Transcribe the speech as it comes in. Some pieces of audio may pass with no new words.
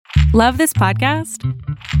Love this podcast?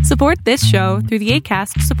 Support this show through the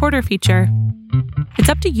Acast supporter feature. It's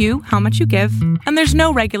up to you how much you give, and there's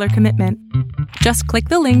no regular commitment. Just click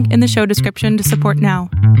the link in the show description to support now.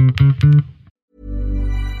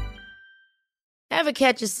 Ever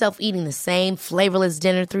catch yourself eating the same flavorless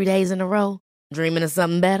dinner 3 days in a row? Dreaming of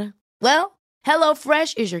something better? Well,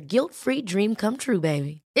 HelloFresh is your guilt-free dream come true,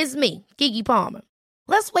 baby. It's me, Keke Palmer.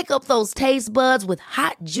 Let's wake up those taste buds with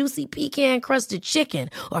hot, juicy pecan-crusted chicken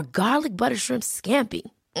or garlic butter shrimp scampi.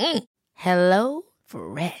 Hello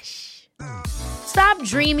Fresh. Stop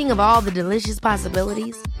dreaming of all the delicious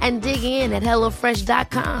possibilities and dig in at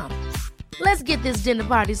HelloFresh.com. Let's get this dinner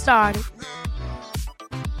party started.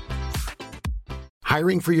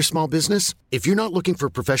 Hiring for your small business? If you're not looking for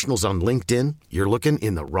professionals on LinkedIn, you're looking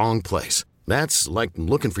in the wrong place. That's like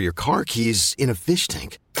looking for your car keys in a fish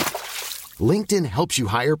tank. LinkedIn helps you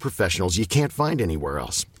hire professionals you can't find anywhere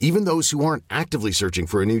else, even those who aren't actively searching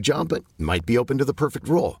for a new job but might be open to the perfect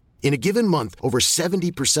role. In a given month, over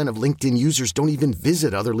 70% of LinkedIn users don't even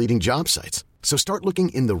visit other leading job sites. So start looking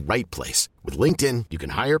in the right place. With LinkedIn, you can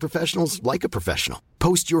hire professionals like a professional.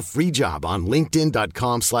 Post your free job on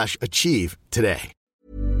linkedin.com/achieve today.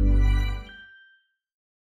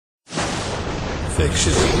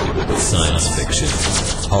 Fiction, science fiction,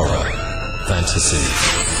 horror, fantasy,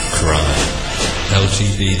 crime,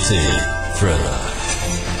 LGBT, thriller.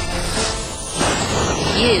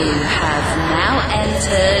 You have now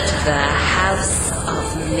entered the House of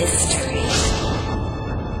Mystery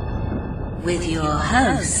with your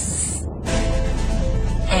hosts,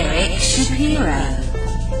 Eric Shapiro,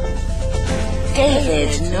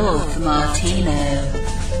 David North Martino,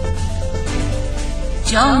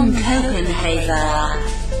 John Copenhaver,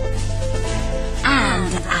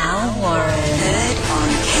 and Al Warren. Heard on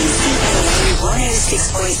KCAA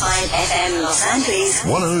 106.5 FM Los Angeles,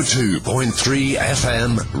 102.3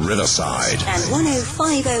 FM Riverside, and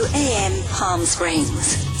 105.0 AM Palm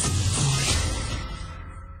Springs.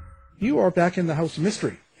 You are back in the House of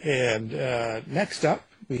Mystery, and next up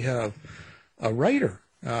we have a writer,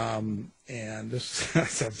 and this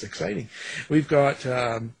sounds exciting. We've got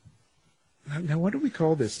now what do we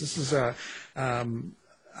call this? This is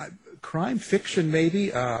crime fiction,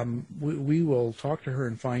 maybe. We will talk to her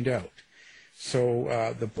and find out.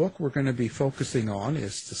 So the book we're going to be focusing on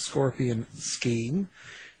is The Scorpion Scheme,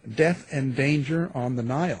 Death and Danger on the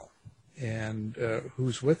Nile. And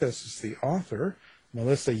who's with us is the author,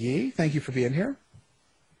 Melissa Yee. Thank you for being here.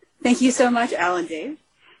 Thank you so much, Alan Dave.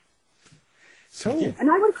 So,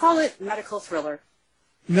 and I would call it medical thriller.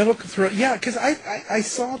 Medical thriller, yeah, because I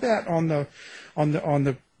saw that on the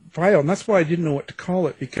bio, and that's why I didn't know what to call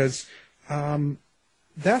it, because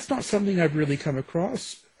that's not something I've really come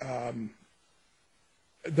across.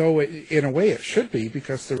 Though in a way it should be,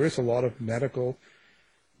 because there is a lot of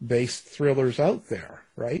medical-based thrillers out there,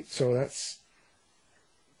 right? So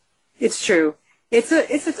it's true. It's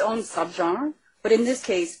its own subgenre, but in this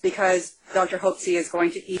case, because Dr. Hopsy is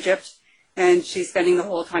going to Egypt and she's spending the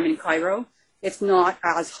whole time in Cairo, it's not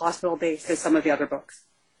as hospital-based as some of the other books.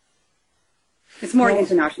 It's more an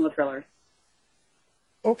international thriller.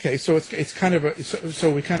 Okay, so it's kind of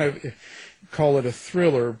so we kind of call it a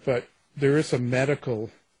thriller, but there is a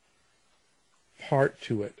medical part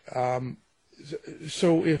to it.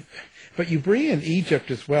 But you bring in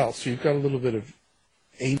Egypt as well, so you've got a little bit of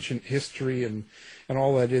ancient history and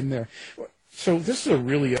all that in there. So this is a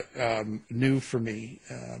really new for me.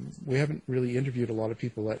 We haven't really interviewed a lot of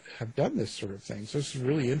people that have done this sort of thing, so this is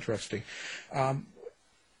really interesting.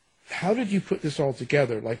 How did you put this all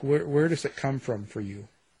together? Like, where does it come from for you?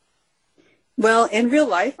 Well, in real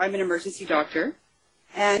life, I'm an emergency doctor,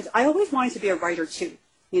 and I always wanted to be a writer too.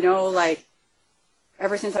 You know, like,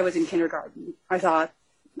 ever since I was in kindergarten, I thought,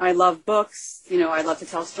 I love books, you know, I love to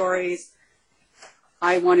tell stories.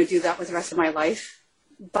 I want to do that with the rest of my life.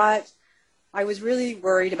 But I was really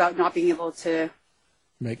worried about not being able to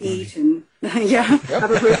eat and have a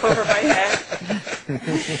roof over my head.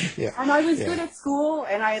 And I was good at school,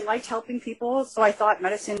 and I liked helping people, so I thought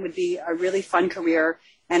medicine would be a really fun career,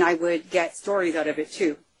 and I would get stories out of it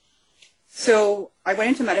too. So I went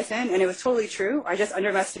into medicine, and it was totally true. I just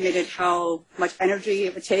underestimated how much energy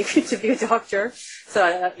it would take to be a doctor.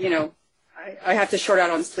 So, you know, I have to short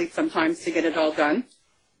out on sleep sometimes to get it all done.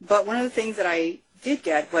 But one of the things that I did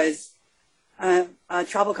get was a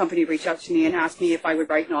travel company reached out to me and asked me if I would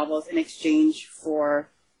write novels in exchange for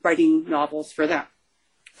writing novels for them.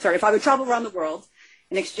 Sorry, if I would travel around the world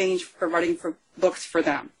in exchange for writing for books for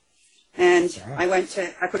them. And I went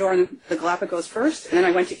to Ecuador and the Galapagos first, and then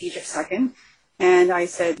I went to Egypt second. And I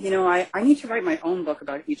said, you know, I need to write my own book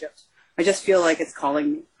about Egypt. I just feel like it's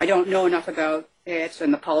calling me. I don't know enough about it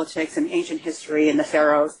and the politics and ancient history and the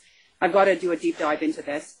pharaohs, I've got to do a deep dive into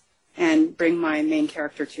this and bring my main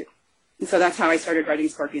character too. And so that's how I started writing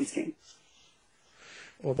Scorpion's Game.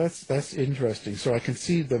 Well, that's interesting. So I can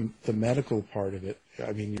see the medical part of it.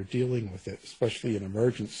 I mean, you're dealing with it, especially in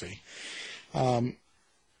emergency.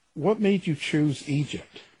 What made you choose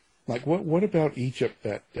Egypt? Like, what about Egypt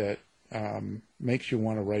that makes you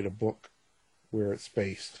want to write a book where it's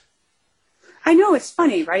based? I know, it's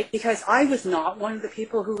funny, right? Because I was not one of the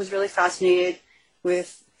people who was really fascinated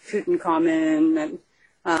with Tutankhamun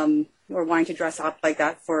and or wanting to dress up like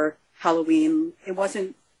that for Halloween. It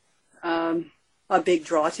wasn't a big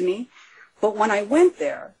draw to me. But when I went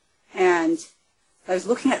there and I was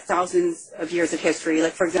looking at thousands of years of history,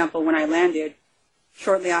 like, for example, when I landed,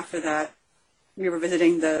 shortly after that, we were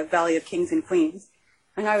visiting the Valley of Kings and Queens,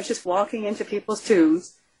 and I was just walking into people's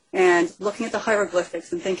tombs and looking at the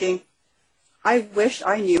hieroglyphics and thinking, I wish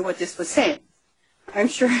I knew what this was saying. I'm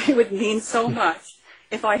sure it would mean so much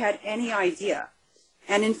if I had any idea.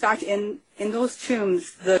 And in fact, in those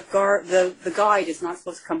tombs, the guide is not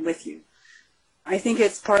supposed to come with you. I think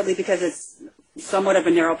it's partly because it's somewhat of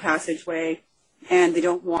a narrow passageway, and they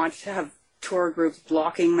don't want to have tour groups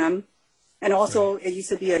blocking them. And also, it used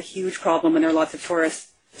to be a huge problem when there were lots of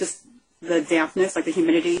tourists, just the dampness, like the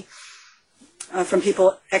humidity, from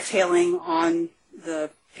people exhaling on the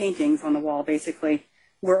paintings on the wall, basically,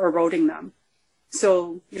 were eroding them.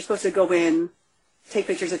 So you're supposed to go in, take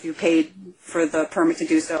pictures if you paid for the permit to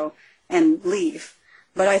do so, and leave.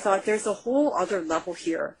 But I thought there's a whole other level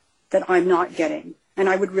here that I'm not getting, and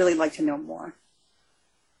I would really like to know more.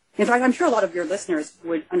 In fact, I'm sure a lot of your listeners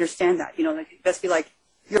would understand that. You know, like, just be like,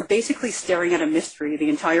 you're basically staring at a mystery the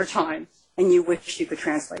entire time, and you wish you could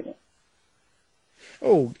translate it.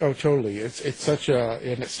 Oh, totally. It's such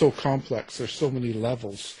and it's so complex. There's so many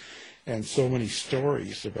levels and so many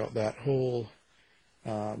stories about that whole,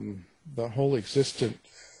 the whole existence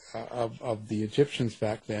of the Egyptians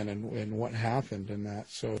back then and what happened in that.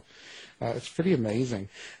 So it's pretty amazing.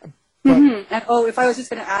 But, And if I was just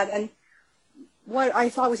going to add, and what I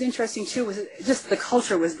thought was interesting too was just the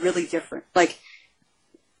culture was really different. Like,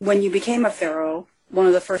 when you became a pharaoh, one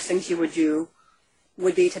of the first things you would do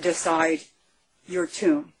would be to decide your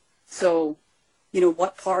tomb. So, you know,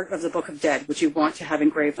 what part of the Book of Dead would you want to have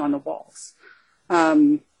engraved on the walls?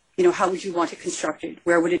 You know, how would you want it constructed?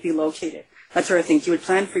 Where would it be located? That sort of thing. You would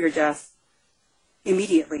plan for your death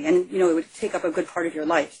immediately, and, you know, it would take up a good part of your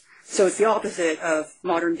life. So it's the opposite of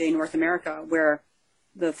modern day North America, where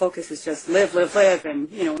the focus is just live, live, live, and,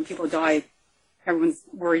 you know, when people die, everyone's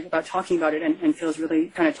worried about talking about it and feels really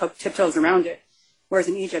kind of tiptoes around it. Whereas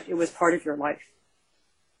in Egypt, it was part of your life.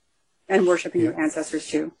 And worshiping your ancestors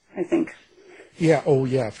too, I think. Yeah, oh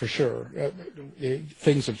yeah, for sure.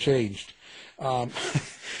 Things have changed.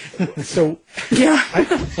 So yeah,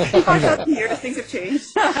 5,000 years, things have changed.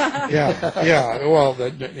 yeah. Well,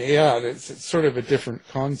 it's sort of a different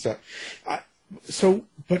concept.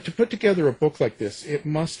 But to put together a book like this, it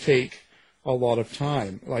must take a lot of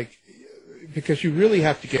time. Like, because you really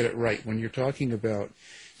have to get it right when you're talking about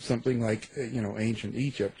something like, you know, ancient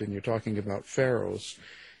Egypt, and you're talking about pharaohs.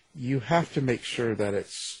 You have to make sure that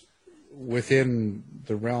it's within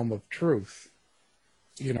the realm of truth.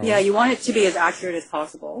 You know. Yeah, you want it to be as accurate as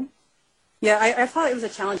possible. Yeah, I thought it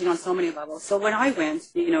was challenging on so many levels. So when I went,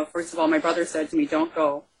 you know, first of all, my brother said to me, "Don't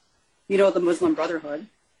go. You know, the Muslim Brotherhood."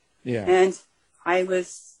 Yeah. And I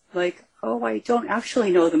was like, "Oh, I don't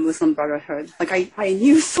actually know the Muslim Brotherhood. Like, I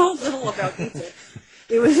knew so little about Egypt.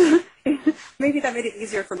 It was maybe that made it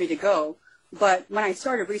easier for me to go." But when I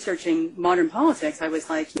started researching modern politics, I was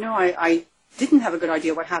like, you know, I didn't have a good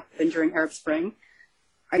idea what happened during Arab Spring.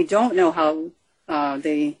 I don't know how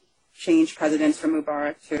they changed presidents from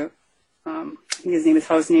Mubarak to, his name is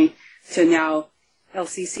Hosni, to now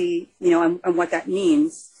LCC, you know, and what that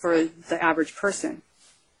means for the average person.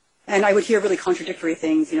 And I would hear really contradictory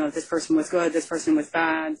things, you know, this person was good, this person was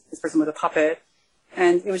bad, this person was a puppet.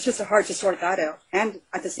 And it was just hard to sort that out. And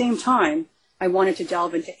at the same time, I wanted to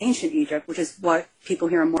delve into ancient Egypt, which is what people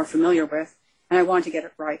here are more familiar with, and I wanted to get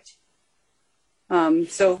it right.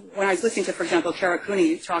 So when I was listening to, for example, Kara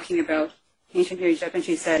Cooney talking about ancient Egypt, and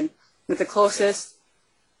she said that the closest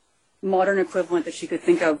modern equivalent that she could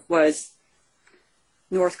think of was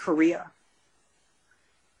North Korea,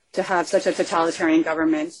 to have such a totalitarian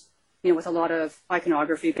government, you know, with a lot of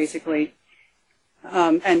iconography, basically,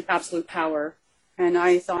 and absolute power. And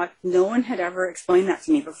I thought no one had ever explained that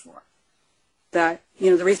to me before. That, you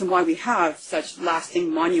know, the reason why we have such lasting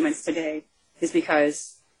monuments today is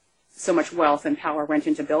because so much wealth and power went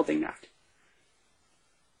into building that.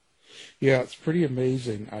 Yeah, it's pretty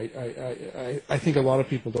amazing. I think a lot of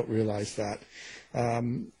people don't realize that.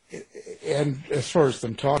 And as far as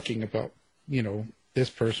them talking about, this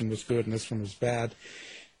person was good and this one was bad,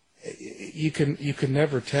 you can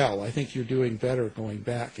never tell. I think you're doing better going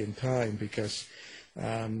back in time because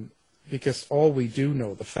all we do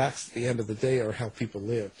know, the facts at the end of the day, are how people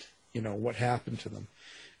lived. What happened to them,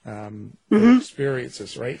 their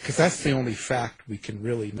experiences, right? Because that's the only fact we can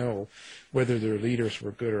really know. Whether their leaders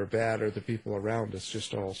were good or bad, or the people around us,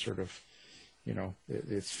 just all sort of,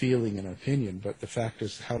 it's feeling and opinion. But the fact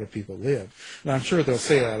is, how do people live? And I'm sure they'll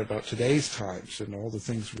say that about today's times and all the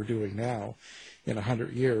things we're doing now. In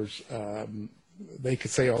 100 years, they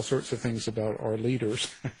could say all sorts of things about our leaders.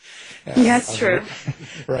 Yeah, that's true.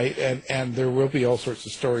 Right, and there will be all sorts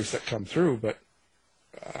of stories that come through, but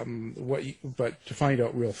to find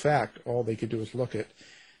out real fact, all they could do is look at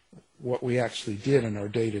what we actually did in our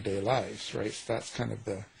day-to-day lives, right? So that's kind of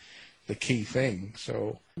the key thing.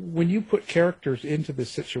 So when you put characters into this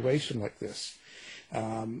situation like this,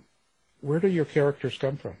 where do your characters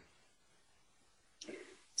come from?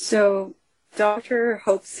 So Dr.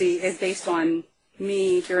 Hopesy is based on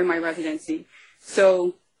me during my residency.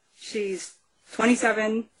 So she's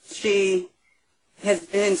 27. She has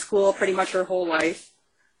been in school pretty much her whole life.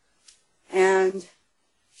 And,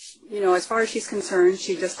 as far as she's concerned,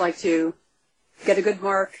 she'd just like to get a good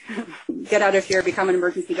mark, get out of here, become an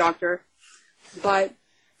emergency doctor. But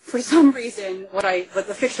for some reason, what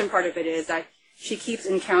the fiction part of it is that she keeps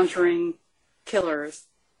encountering killers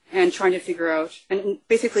and trying to figure out, and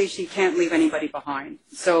basically she can't leave anybody behind.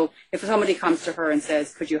 So if somebody comes to her and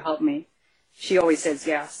says, could you help me? She always says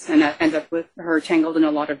yes, and that ends up with her tangled in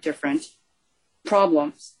a lot of different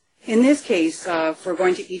problems. In this case, for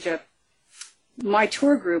going to Egypt, my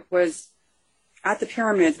tour group was at the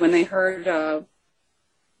pyramids when they heard,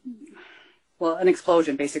 an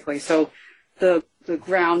explosion, basically. So the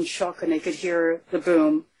ground shook and they could hear the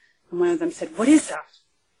boom. And one of them said, what is that?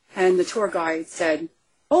 And the tour guide said,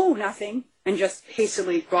 oh, nothing, and just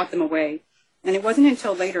hastily brought them away. And it wasn't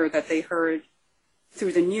until later that they heard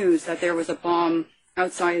through the news that there was a bomb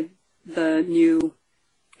outside the new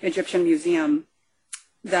Egyptian museum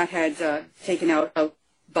that had taken out a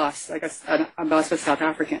bus, like a bus with South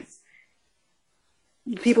Africans.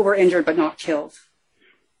 People were injured but not killed.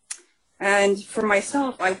 And for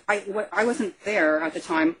myself, I wasn't there at the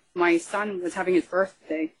time. My son was having his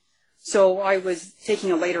birthday. So I was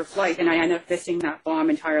taking a later flight, and I ended up missing that bomb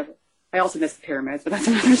entirely. I also missed the pyramids, but that's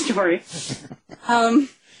another story.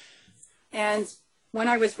 And when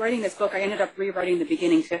I was writing this book, I ended up rewriting the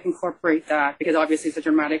beginning to incorporate that, because obviously it's a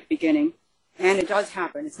dramatic beginning. And it does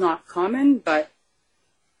happen. It's not common, but,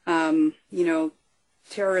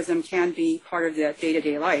 terrorism can be part of the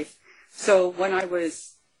day-to-day life. So when I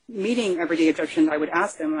was meeting everyday Egyptians, I would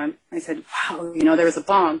ask them, I said, wow, there was a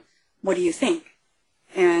bomb. What do you think?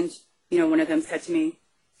 And, one of them said to me,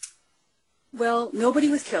 well, nobody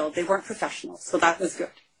was killed. They weren't professionals, so that was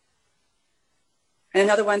good. And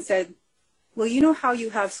another one said, well, you know how you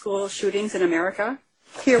have school shootings in America?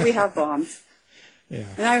 Here we have bombs. Yeah.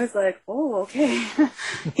 And I was like, oh, okay.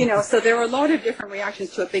 So there were a lot of different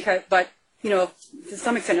reactions to it but to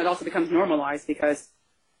some extent it also becomes normalized because,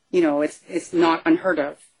 it's not unheard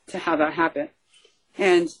of to have that happen.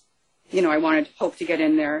 And, I hope to get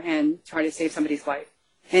in there and try to save somebody's life.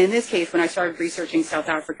 And in this case, when I started researching South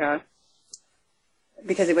Africa,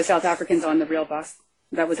 because it was South Africans on the real bus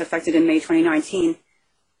that was affected in May 2019,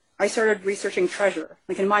 I started researching treasure.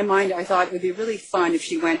 Like in my mind, I thought it would be really fun if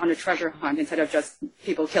she went on a treasure hunt instead of just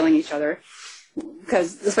people killing each other.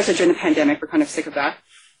 Because, especially during the pandemic, we're kind of sick of that.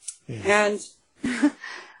 Yeah. And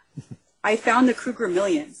I found the Kruger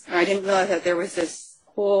Millions. I didn't realize that there was this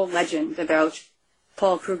whole legend about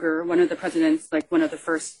Paul Kruger, one of the presidents, like one of the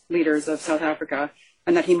first leaders of South Africa,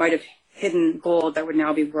 and that he might have hidden gold that would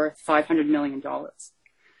now be worth $500 million.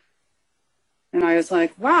 And I was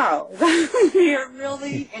like, wow, that would be a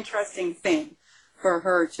really interesting thing for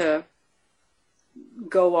her to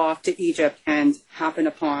go off to Egypt and happen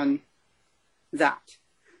upon that.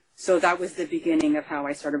 So that was the beginning of how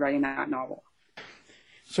I started writing that novel.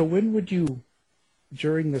 So when would you,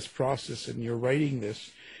 during this process and you're writing this,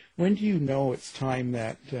 when do you know it's time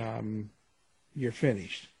that you're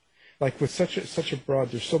finished? Like with such a broad,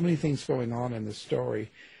 there's so many things going on in the story.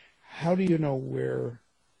 How do you know where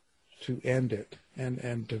to end it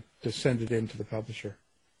and to send it in to the publisher?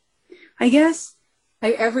 I guess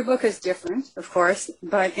every book is different, of course,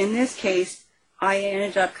 but in this case, I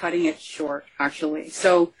ended up cutting it short, actually.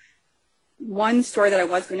 So one story that I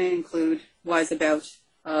was going to include was about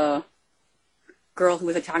a girl who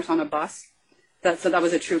was attacked on a bus, So that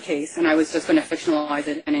was a true case, and I was just going to fictionalize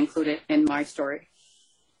it and include it in my story.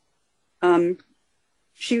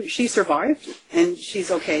 She survived, and she's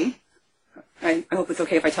okay. I hope it's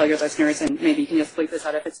okay if I tell your listeners, and maybe you can just bleep this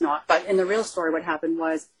out if it's not. But in the real story, what happened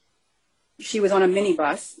was she was on a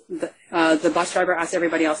minibus. The bus driver asked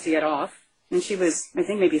everybody else to get off, and she was, I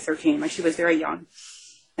think, maybe 13. Like, she was very young.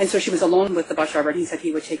 And so she was alone with the bus driver, and he said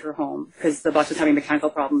he would take her home because the bus was having mechanical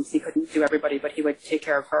problems. He couldn't do everybody, but he would take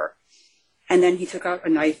care of her. And then he took out a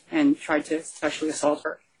knife and tried to sexually assault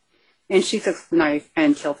her. And she took the knife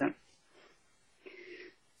and killed him.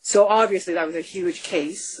 So obviously that was a huge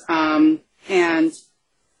case. And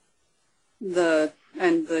the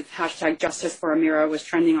hashtag Justice for Amira was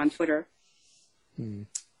trending on Twitter.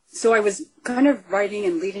 So I was kind of writing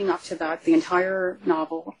and leading up to that, the entire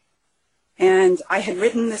novel. And I had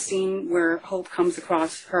written the scene where Hope comes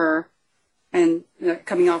across her and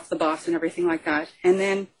coming off the bus and everything like that. And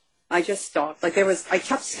then I just stopped. Like, I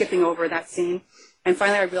kept skipping over that scene. And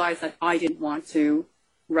finally I realized that I didn't want to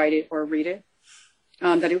write it or read it.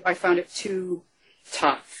 I found it too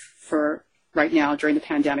tough for right now during the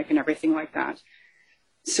pandemic and everything like that.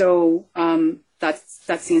 So that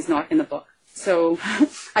scene's not in the book. So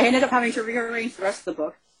I ended up having to rearrange the rest of the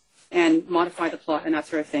book and modify the plot and that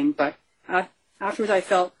sort of thing. But afterwards I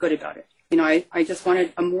felt good about it. I just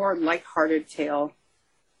wanted a more lighthearted tale.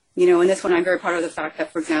 In this one I'm very proud of the fact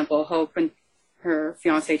that, for example, Hope and her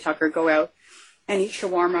fiance Tucker go out and eat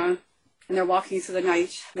shawarma, and they're walking through the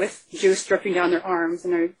night with juice dripping down their arms,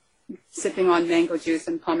 and they're sipping on mango juice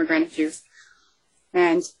and pomegranate juice.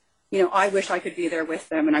 And, I wish I could be there with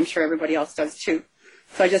them, and I'm sure everybody else does too.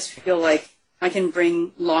 So I just feel like I can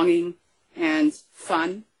bring longing and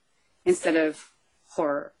fun instead of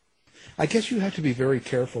horror. I guess you have to be very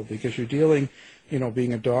careful because you're dealing,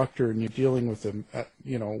 being a doctor, and you're dealing with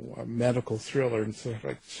a medical thriller and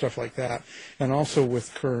stuff like that, and also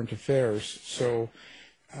with current affairs. So,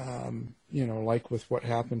 like with what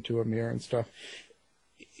happened to Amir and stuff,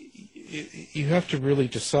 you have to really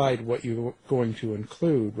decide what you're going to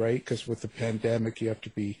include, right? Because with the pandemic, you have to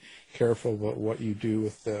be careful about what you do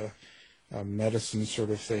with the medicine sort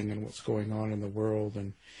of thing and what's going on in the world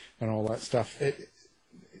and all that stuff.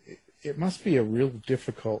 It must be a real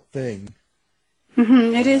difficult thing.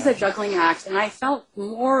 Mm-hmm. It is a juggling act, and I felt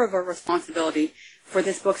more of a responsibility for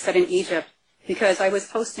this book set in Egypt because I was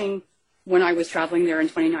posting when I was traveling there in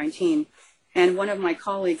 2019, and one of my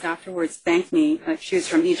colleagues afterwards thanked me. She was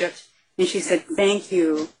from Egypt, and she said, "Thank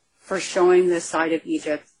you for showing this side of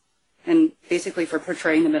Egypt and basically for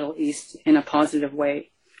portraying the Middle East in a positive way,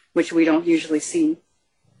 which we don't usually see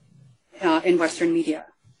in Western media."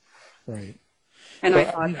 Right. And I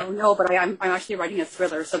thought, oh no, but I'm actually writing a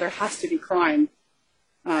thriller, so there has to be crime.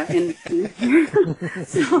 So it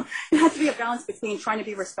has to be a balance between trying to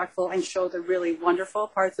be respectful and show the really wonderful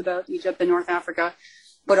parts about Egypt and North Africa,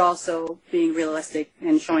 but also being realistic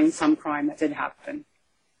and showing some crime that did happen.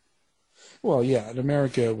 Well, yeah, in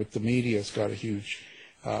America with the media's got a huge,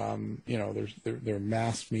 they're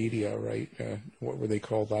mass media, right? What were they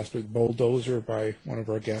called last week? Bulldozer by one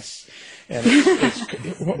of our guests. And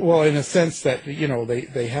well, in a sense that,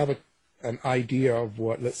 they have an idea of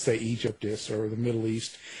what, let's say, Egypt is or the Middle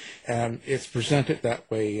East, and it's presented that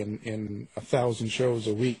way in 1,000 shows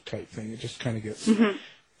a week type thing. It just kind of gets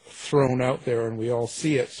thrown out there, and we all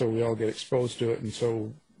see it, so we all get exposed to it, and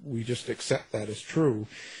so we just accept that as true.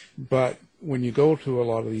 But when you go to a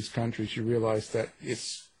lot of these countries, you realize that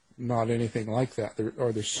it's not anything like that,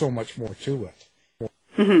 there's so much more to it.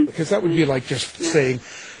 Mm-hmm. Because that would be like just saying,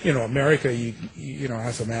 America,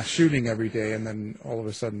 has a mass shooting every day, and then all of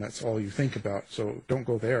a sudden that's all you think about. So don't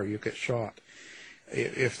go there; you get shot.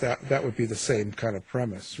 If that would be the same kind of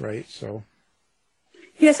premise, right? So.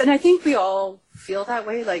 Yes, and I think we all feel that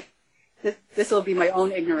way. Like this will be my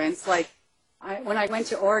own ignorance. Like when I went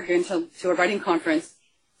to Oregon to a writing conference,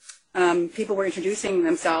 people were introducing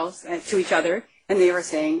themselves to each other. And they were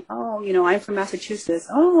saying, oh, I'm from Massachusetts.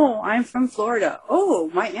 Oh, I'm from Florida.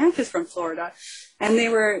 Oh, my aunt is from Florida. And they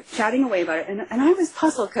were chatting away about it. And I was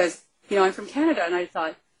puzzled because, I'm from Canada. And I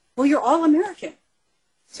thought, well, you're all American.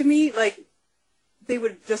 To me, like, they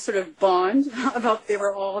would just sort of bond about they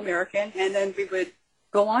were all American. And then we would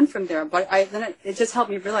go on from there. But then it just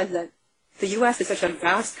helped me realize that the U.S. is such a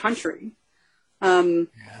vast country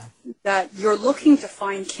that you're looking to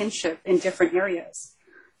find kinship in different areas.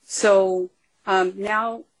 So...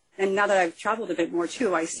 now that I've traveled a bit more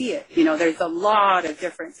too, I see it. There's a lot of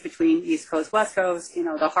difference between East Coast, West Coast,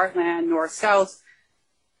 the heartland, North, South,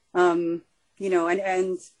 and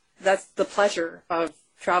that's the pleasure of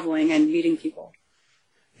traveling and meeting people.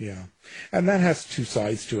 Yeah. And that has two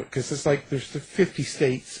sides to it, because it's like there's the 50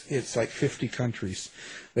 states, it's like 50 countries.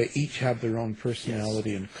 They each have their own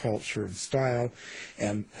personality and culture and style,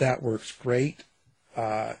 and that works great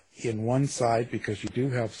in one side because you do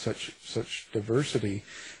have such diversity,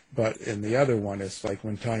 but in the other one, it's like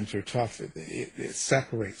when times are tough, it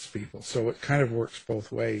separates people. So it kind of works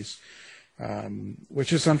both ways,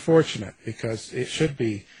 which is unfortunate because it should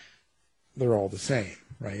be, they're all the same,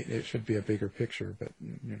 right? It should be a bigger picture, but,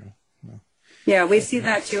 you know. Well. Yeah, we see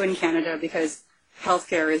that too in Canada because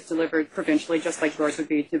healthcare is delivered provincially, just like yours would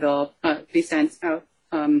be sent out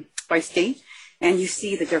by state, and you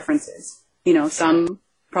see the differences. You know, some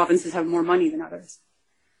provinces have more money than others.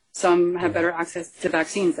 Some have better access to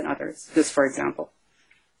vaccines than others, just for example.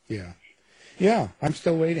 Yeah. Yeah, I'm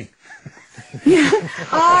still waiting. Yeah,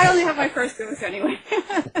 I only have my first dose anyway.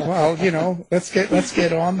 Well, you know, let's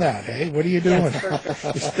get on that. Hey, what are you doing? Yes,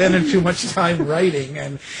 You're spending too much time writing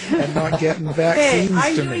and not getting vaccines to me.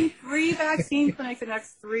 I'm doing 3 vaccine clinics the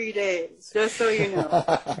next 3 days, just so you know.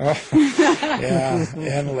 Yeah,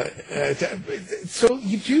 and so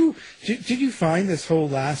did you find this whole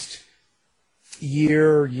last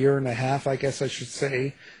year and a half, I guess I should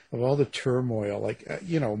say, of all the turmoil, like,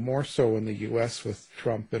 you know, more so in the U.S. with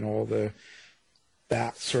Trump and all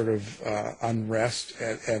that sort of unrest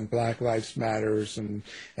and Black Lives Matters and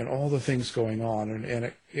all the things going on.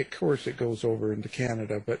 And of course it goes over into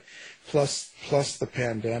Canada, but plus the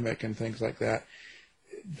pandemic and things like that.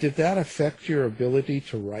 Did that affect your ability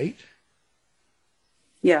to write?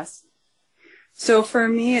 Yes. So for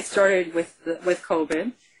me, it started with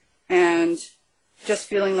COVID, and just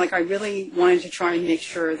feeling like I really wanted to try and make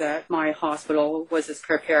sure that my hospital was as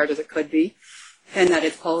prepared as it could be and that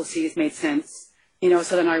its policies made sense. You know,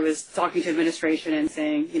 so then I was talking to administration and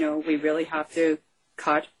saying, you know, we really have to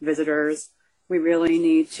cut visitors. We really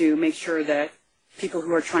need to make sure that people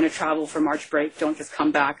who are trying to travel for March break don't just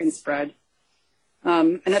come back and spread.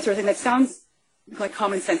 And that sort of thing. That sounds like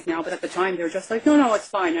common sense now, but at the time they were just like, no, it's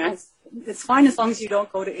fine. It's fine as long as you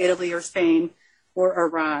don't go to Italy or Spain or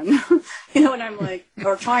Iran, you know, and I'm like,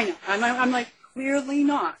 or China. I'm like, clearly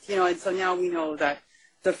not, you know, and so now we know that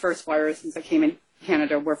the first viruses that came in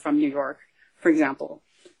Canada were from New York, for example.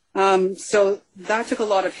 So that took a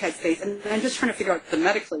lot of headspace, and I'm just trying to figure out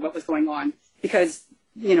medically what was going on because,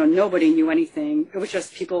 you know, nobody knew anything. It was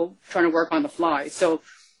just people trying to work on the fly. So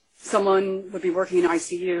someone would be working in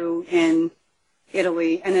ICU in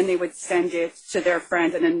Italy, and then they would send it to their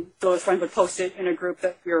friend, and then those friends would post it in a group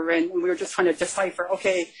that we were in, and we were just trying to decipher,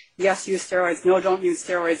 okay, yes, use steroids, no, don't use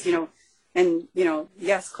steroids, you know, and, you know,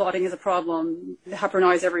 yes, clotting is a problem,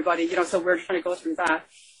 heparinize everybody, you know, so we're trying to go through that.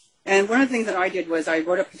 And one of the things that I did was I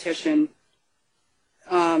wrote a petition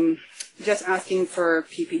just asking for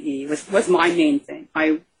PPE was my main thing.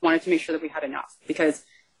 I wanted to make sure that we had enough because,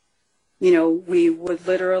 you know, we would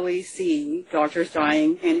literally see doctors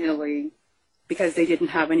dying in Italy because they didn't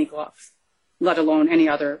have any gloves, let alone any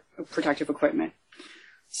other protective equipment.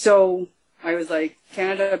 So I was like,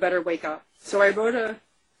 Canada better wake up. So I wrote a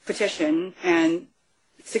petition, and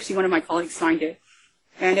 61 of my colleagues signed it.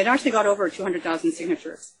 And it actually got over 200,000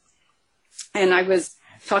 signatures. And I was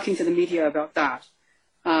talking to the media about that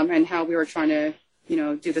and how we were trying to, you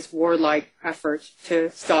know, do this warlike effort to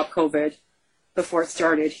stop COVID before it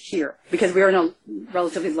started here, because we were in a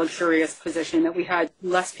relatively luxurious position that we had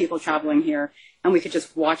less people traveling here and we could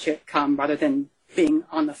just watch it come rather than being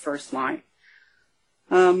on the first line.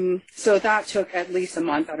 So that took at least a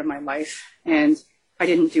month out of my life, and I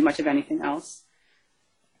didn't do much of anything else.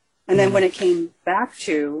 And then when it came back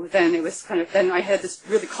to, then it was then I had this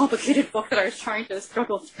really complicated book that I was trying to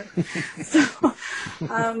struggle through.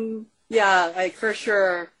 So, yeah, like for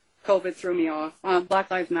sure, COVID threw me off.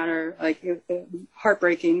 Black Lives Matter, like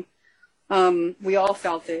heartbreaking. We all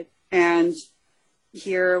felt it. And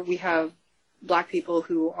here we have Black people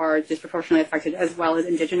who are disproportionately affected as well as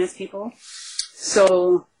Indigenous people.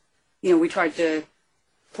 So, you know, we tried to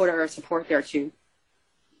put our support there too.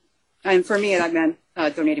 And for me, that meant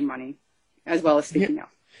donating money as well as speaking out.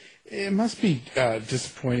 It must be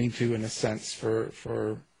disappointing too, in a sense,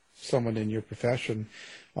 for someone in your profession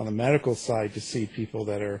on the medical side to see people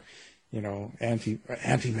that are, you know,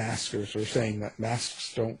 anti-maskers or saying that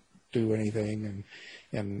masks don't do anything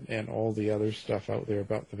and all the other stuff out there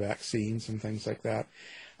about the vaccines and things like that.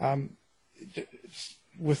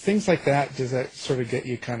 With things like that, does that sort of get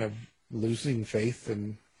you kind of losing faith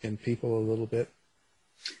in people a little bit?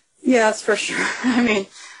 Yes, for sure. I mean,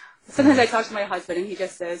 sometimes I talk to my husband and he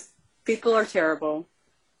just says, people are terrible.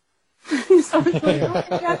 So like, oh,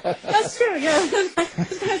 yeah, that's true. Yeah, that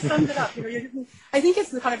kind of sums it up. You know, I think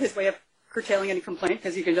it's kind of his way of curtailing any complaint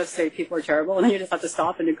because you can just say people are terrible and then you just have to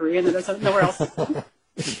stop and agree and then there's nowhere else to go.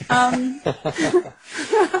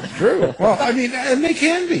 True. Well, I mean, and they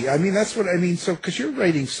can be. I mean, that's what I mean. So, because you're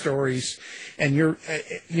writing stories, and you're,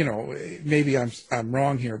 maybe I'm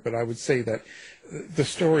wrong here, but I would say that the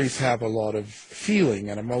stories have a lot of feeling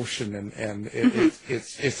and emotion, and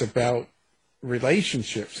it's about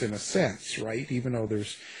relationships in a sense, right? Even though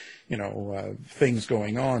there's, things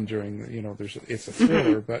going on during, it's a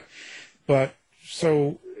thriller, but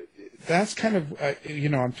so. That's kind of,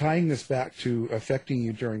 I'm tying this back to affecting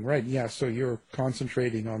you during writing. Yeah, so you're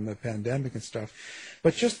concentrating on the pandemic and stuff.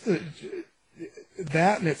 But just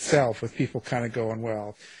that in itself, with people kind of going,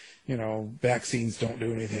 well, vaccines don't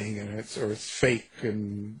do anything, and it's fake,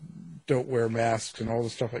 and don't wear masks, and all the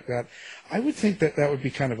stuff like that. I would think that would be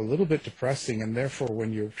kind of a little bit depressing, and therefore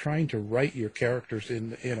when you're trying to write your characters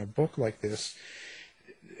in a book like this,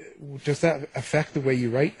 does that affect the way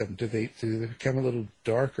you write them? Do they become a little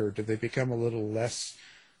darker? Do they become a little less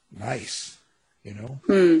nice?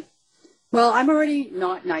 Well, I'm already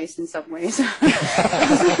not nice in some ways.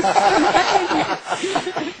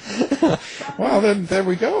 Well, then there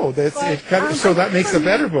we go. So that makes a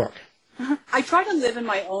better book. I try to live in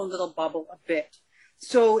my own little bubble a bit.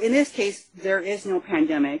 So in this case, there is no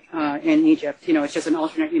pandemic in Egypt. It's just an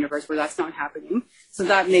alternate universe where that's not happening. So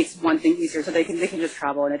that makes one thing easier. So they can just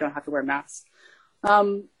travel and they don't have to wear masks.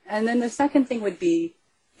 And then the second thing would be,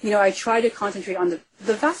 I try to concentrate on the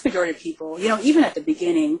vast majority of people. Even at the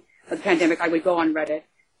beginning of the pandemic, I would go on Reddit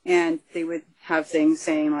and they would have things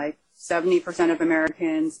saying like 70% of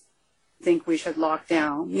Americans think we should lock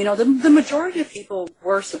down. The majority of people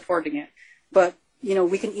were supporting it, but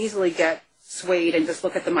we can easily get swayed and just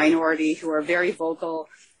look at the minority who are very vocal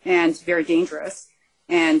and very dangerous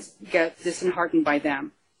and get disheartened by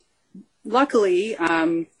them. Luckily,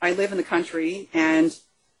 I live in the country and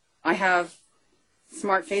I have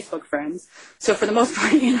smart Facebook friends. So for the most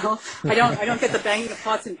part, I don't get the banging of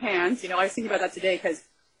pots and pans. I was thinking about that today because,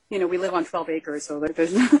 we live on 12 acres, so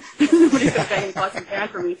there's nobody's going to bang pots and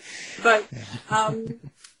pans for me. But,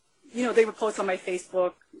 they would post on my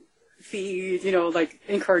Facebook feed, like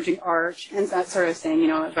encouraging art and that sort of thing,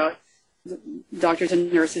 about doctors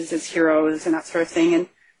and nurses as heroes and that sort of thing. And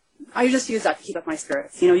I just use that to keep up my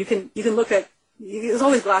spirits. You can look at, it's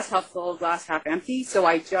always glass half full, glass half empty. So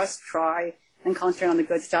I just try and concentrate on the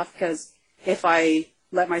good stuff because if I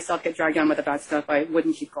let myself get dragged down with the bad stuff, I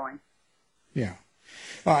wouldn't keep going. Yeah.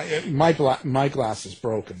 My glass is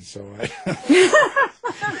broken, so I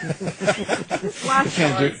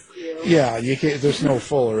can't do. Yeah, you can't. There's no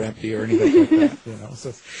full or empty or anything like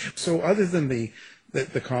that. So other than the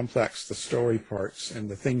complex, the story parts, and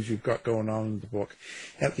the things you've got going on in the book,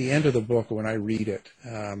 at the end of the book, when I read it,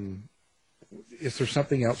 is there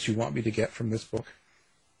something else you want me to get from this book?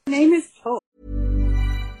 My name is Hope.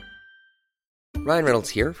 Ryan Reynolds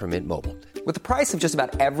here from Mint Mobile. With the price of just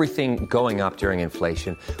about everything going up during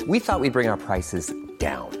inflation, we thought we'd bring our prices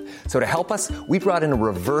down. So to help us, we brought in a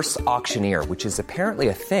reverse auctioneer, which is apparently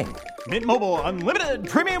a thing. Mint Mobile Unlimited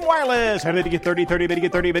Premium Wireless. How to get 30, 30, how to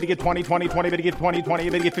get 30, how to get 20, 20, 20, how to get 20, 20, how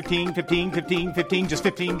to get 15, 15, 15, 15, just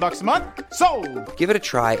 $15 a month? Sold! Give it a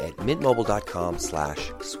try at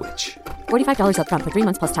mintmobile.com/switch. $45 up front for 3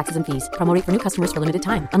 months plus taxes and fees. Promo rate for new customers for limited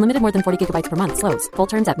time. Unlimited more than 40 gigabytes per month. Slows full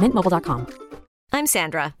terms at mintmobile.com. I'm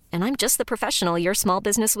Sandra, and I'm just the professional your small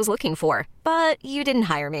business was looking for. But you didn't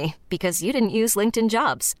hire me because you didn't use LinkedIn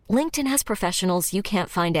Jobs. LinkedIn has professionals you can't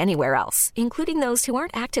find anywhere else, including those who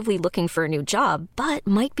aren't actively looking for a new job, but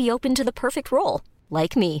might be open to the perfect role,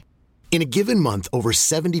 like me. In a given month, over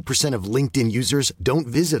 70% of LinkedIn users don't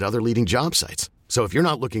visit other leading job sites. So if you're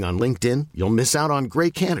not looking on LinkedIn, you'll miss out on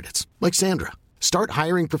great candidates like Sandra. Start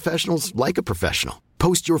hiring professionals like a professional.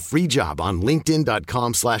 Post your free job on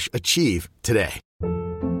linkedin.com/achieve today.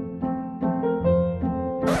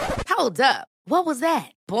 Hold up. What was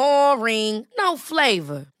that? Boring. No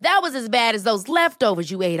flavor. That was as bad as those leftovers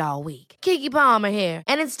you ate all week. Keke Palmer here.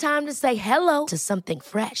 And it's time to say hello to something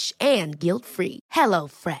fresh and guilt-free. Hello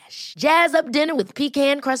Fresh. Jazz up dinner with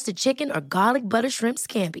pecan-crusted chicken or garlic butter shrimp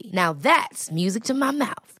scampi. Now that's music to my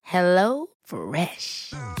mouth. Hello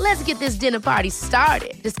Fresh. Let's get this dinner party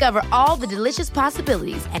started. Discover all the delicious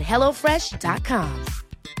possibilities at HelloFresh.com.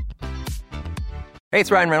 Hey,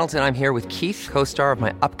 it's Ryan Reynolds, and I'm here with Keith, co-star of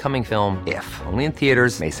my upcoming film, If, only in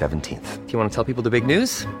theaters May 17th. Do you want to tell people the big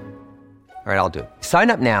news? All right, I'll do it. Sign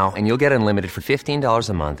up now and you'll get unlimited for $15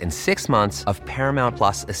 a month and 6 months of Paramount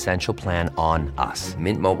Plus Essential Plan on us.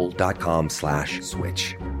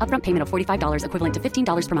 MintMobile.com/switch. Upfront payment of $45 equivalent to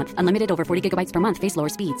 $15 per month. Unlimited over 40 gigabytes per month. Face lower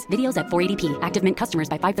speeds. Videos at 480p. Active Mint customers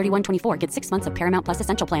by 531.24 get 6 months of Paramount Plus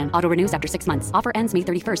Essential Plan. Auto renews after 6 months. Offer ends May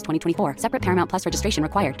 31st, 2024. Separate Paramount Plus registration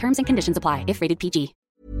required. Terms and conditions apply if rated PG.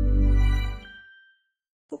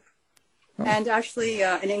 And actually,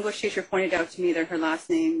 an English teacher pointed out to me that her last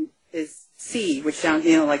name is C, which sounds,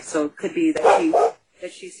 you know, like, so it could be that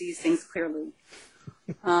she sees things clearly.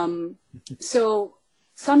 So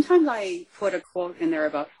sometimes I put a quote in there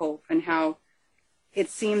about hope and how it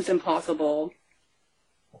seems impossible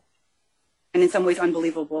and in some ways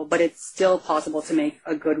unbelievable, but it's still possible to make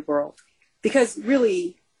a good world. Because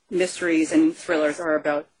really, mysteries and thrillers are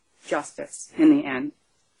about justice in the end.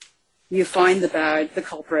 You find the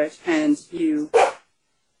culprit, and you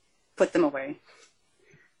put them away.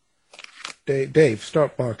 Dave,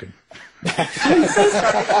 stop barking. I'm so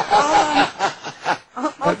sorry.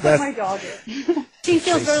 I'll put my dog in. She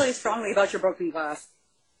feels really strongly about your broken glass.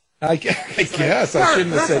 I guess I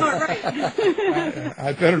shouldn't have said. That's not right.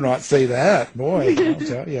 I better not say that. Boy, I'll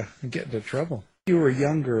tell you, I'm getting into trouble. You were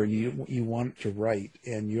younger and you wanted to write,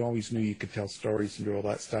 and you always knew you could tell stories and do all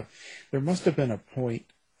that stuff. There must have been a point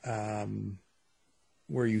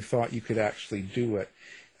where you thought you could actually do it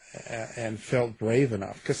and felt brave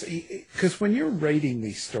enough. Because when you're writing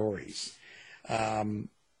these stories, and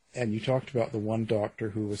you talked about the one doctor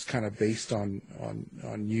who was kind of based on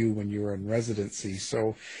you when you were in residency.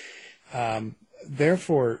 So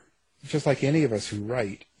therefore, just like any of us who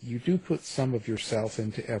write, you do put some of yourself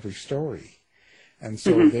into every story. And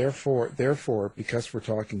so therefore, because we're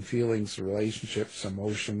talking feelings, relationships,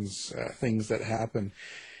 emotions, things that happen,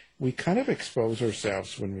 we kind of expose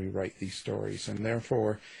ourselves when we write these stories, and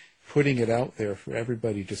therefore putting it out there for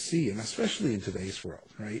everybody to see, and especially in today's world,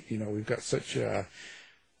 right? You know, we've got such a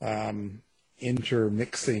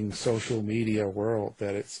intermixing social media world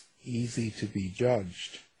that it's easy to be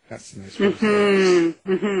judged. That's a nice way to say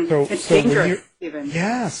it. So it's dangerous, even.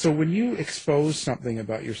 Yeah, so when you expose something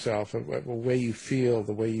about yourself, the way you feel,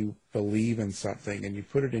 the way you believe in something, and you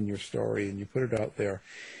put it in your story and you put it out there,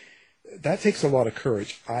 that takes a lot of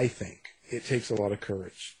courage, I think. It takes a lot of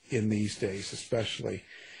courage in these days, especially.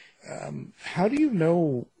 How do you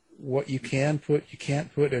know what you can put, you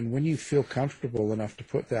can't put, and when you feel comfortable enough to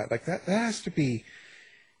put that? Like that has to be,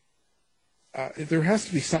 there has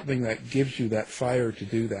to be something that gives you that fire to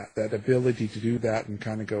do that ability to do that and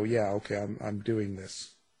kind of go, yeah, okay, I'm doing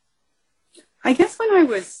this. I guess when I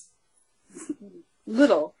was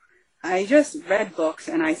little, I just read books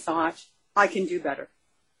and I thought, I can do better.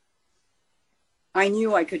 I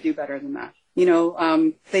knew I could do better than that. You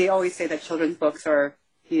know, they always say that children's books are,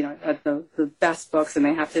 you know, the best books, and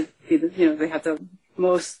they have to be, they have the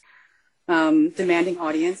most demanding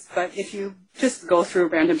audience. But if you just go through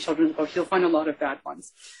random children's books, you'll find a lot of bad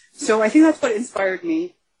ones. So I think that's what inspired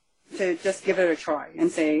me to just give it a try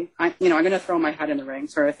and say, I'm going to throw my hat in the ring,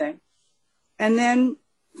 sort of thing. And then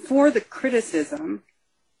for the criticism,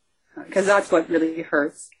 because that's what really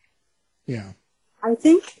hurts. Yeah. I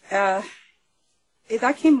think that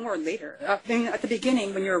came more later. I mean, at the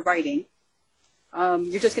beginning, when you're writing,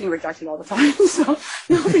 you're just getting rejected all the time, so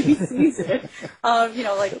nobody sees it.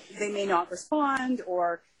 Like they may not respond,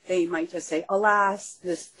 or they might just say, alas,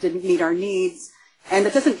 this didn't meet our needs. And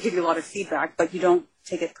that doesn't give you a lot of feedback, but you don't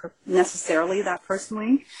take it necessarily that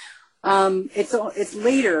personally. It's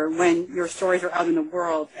later when your stories are out in the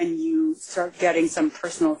world and you start getting some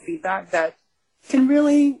personal feedback that can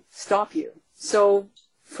really stop you. So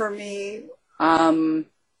for me, it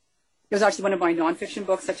was actually one of my nonfiction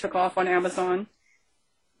books that took off on Amazon.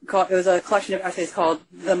 It was a collection of essays called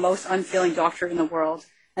The Most Unfeeling Doctor in the World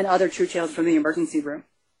and Other True Tales from the Emergency Room.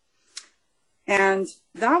 And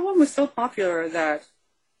that one was so popular that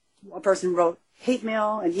a person wrote hate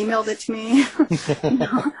mail and emailed it to me.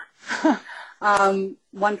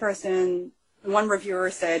 One reviewer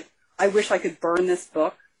said, I wish I could burn this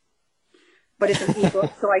book, but it's an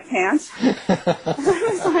ebook, so I can't. I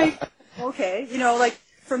was like, okay,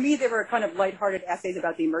 for me, they were kind of lighthearted essays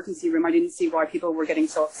about the emergency room. I didn't see why people were getting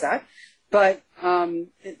so upset, but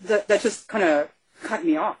that just kind of cut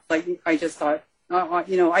me off. Like, I just thought,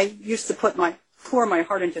 I used to pour my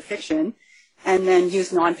heart into fiction, and then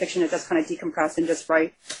use nonfiction to just kind of decompress and just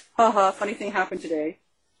write, funny thing happened today,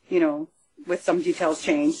 with some details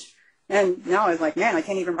changed. And now I was like, man, I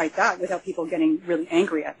can't even write that without people getting really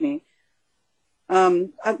angry at me.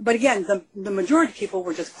 But again, the majority of people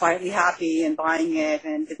were just quietly happy and buying it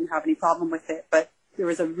and didn't have any problem with it. But there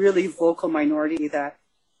was a really vocal minority that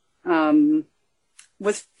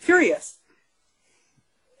was furious.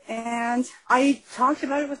 And I talked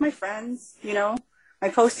about it with my friends, you know. I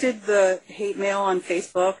posted the hate mail on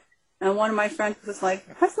Facebook, and one of my friends was like,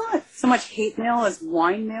 that's not so much hate mail as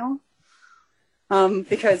wine mail.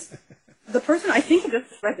 Because the person, I think, this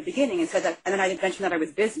right at the beginning and said that, and then I mentioned that I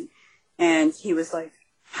was busy. And he was like,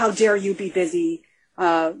 how dare you be busy?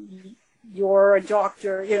 You're a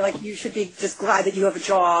doctor. You're like, you should be just glad that you have a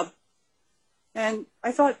job. And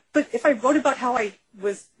I thought, but if I wrote about how I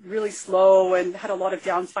was really slow and had a lot of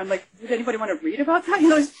downtime, like, would anybody want to read about that? You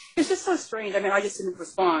know, it's just so strange. I mean, I just didn't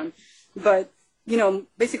respond. But, you know,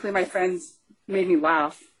 basically my friends made me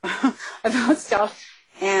laugh about stuff,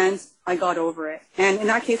 and I got over it. And in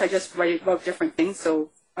that case, I just write about different things.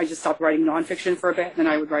 So I just stopped writing nonfiction for a bit, and then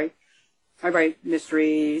I write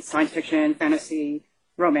mystery, science fiction, fantasy,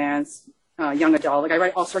 romance, young adult. Like, I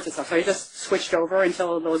write all sorts of stuff. So I just switched over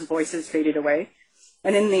until those voices faded away.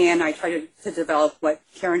 And in the end, I tried to develop what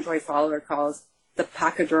Karen Joy Fowler calls the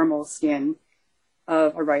pachydermal skin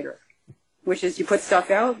of a writer, which is you put stuff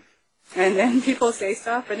out, and then people say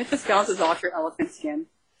stuff, and it just bounces off your elephant skin.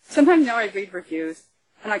 Sometimes now I read reviews,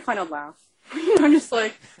 and I kind of laugh. I'm just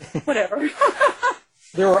like, whatever.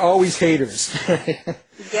 There are always haters.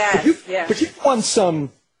 Yes, yes. But you've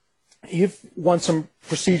won some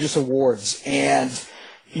prestigious awards, and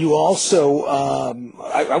you also,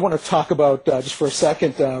 I want to talk about, just for a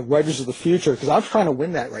second, Writers of the Future, because I'm trying to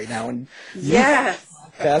win that right now. And yes.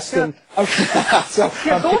 Best. Yeah. And, so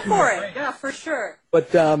go for it. Yeah, for sure.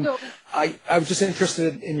 But I was just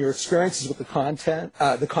interested in your experiences with the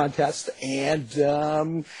contest,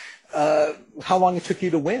 and how long it took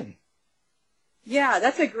you to win. Yeah,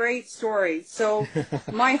 that's a great story. So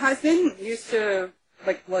my husband used to,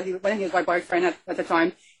 when he was my boyfriend at the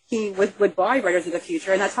time, he would buy Writers of the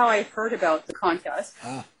Future, and that's how I heard about the contest.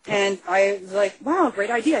 And I was like, wow, great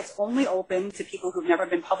idea. It's only open to people who've never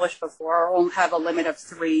been published before, or have a limit of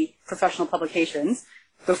 3 professional publications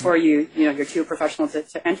before you're too professional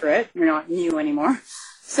to enter it. You're not new anymore.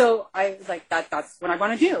 So I was like, that's what I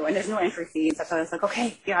want to do. And there's no entry fees. So I was like,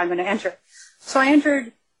 okay, yeah, I'm going to enter. So I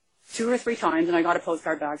entered 2 or 3 times, and I got a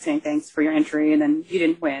postcard back saying thanks for your entry, and then you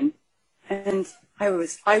didn't win. And I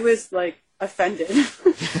was like offended,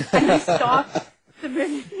 and I stopped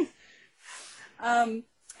submitting.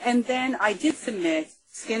 And then I did submit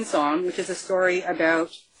Skin Song, which is a story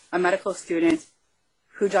about a medical student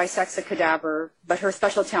who dissects a cadaver, but her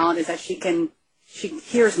special talent is that she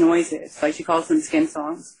hears noises, like she calls them skin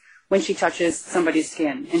songs, when she touches somebody's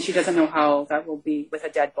skin, and she doesn't know how that will be with a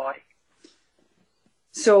dead body.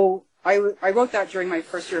 So I wrote that during my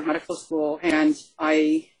first year of medical school, and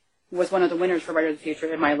I was one of the winners for Writer of the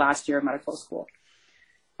Future in my last year of medical school.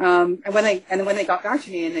 And when they got back to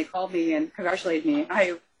me and they called me and congratulated me,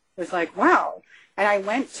 I was like, wow. And I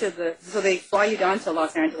went so they fly you down to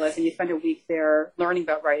Los Angeles and you spend a week there learning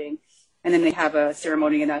about writing. And then they have a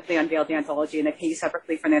ceremony and they unveil the anthology, and they pay you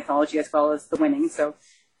separately for the anthology as well as the winning. So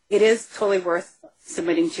it is totally worth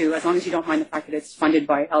submitting to, as long as you don't mind the fact that it's funded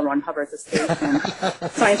by L. Ron Hubbard's estate and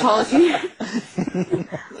Scientology.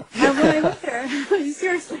 And when I looked there,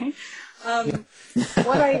 seriously,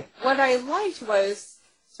 what I liked was,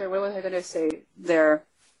 sorry, what was I going to say there?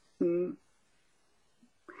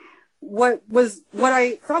 What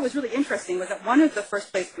I thought was really interesting was that one of the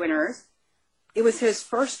first place winners, it was his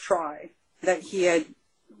first try that he had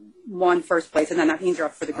won first place, and then that means you're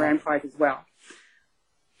up for the grand prize as well.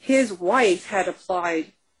 His wife had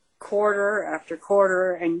applied quarter after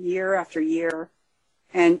quarter and year after year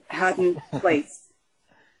and hadn't placed.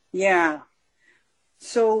 Yeah.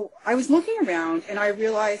 So I was looking around and I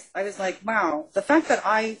realized, I was like, wow, the fact that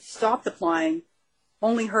I stopped applying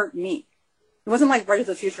only hurt me. It wasn't like Writers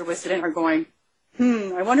of the Future was sitting there going,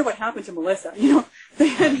 I wonder what happened to Melissa. They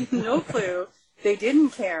had no clue. They didn't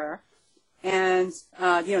care. And,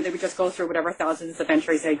 they would just go through whatever thousands of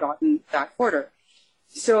entries they'd gotten that quarter.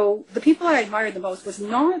 So the people I admired the most was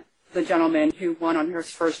not the gentleman who won on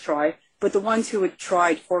his first try, but the ones who had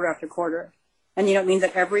tried quarter after quarter. And, it means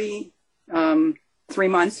that every 3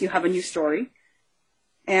 months you have a new story,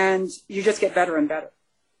 and you just get better and better.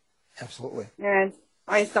 Absolutely. And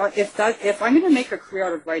I thought, if I'm going to make a career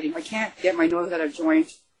out of writing, I can't get my nose out of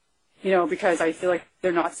joint, because I feel like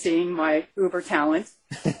they're not seeing my uber talent,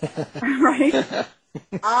 right?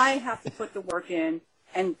 I have to put the work in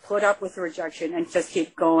and put up with the rejection and just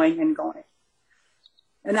keep going and going.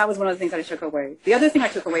 And that was one of the things that I took away. The other thing I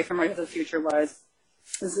took away from Writers of the Future was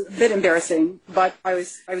a bit embarrassing, but I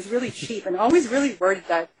was really cheap and always really worried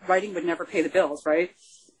that writing would never pay the bills, right?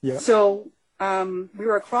 Yeah. So we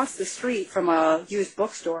were across the street from a used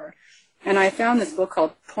bookstore, and I found this book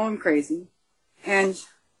called Poem Crazy, and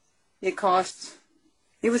it cost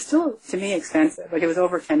it was still, to me, expensive. Like, it was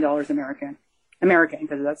over $10 American,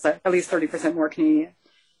 because that's at least 30% more Canadian.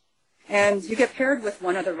 And you get paired with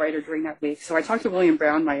one other writer during that week. So I talked to William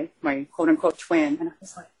Brown, my quote-unquote twin, and I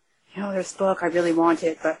was like, this book, I really want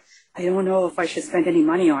it, but I don't know if I should spend any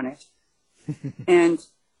money on it. And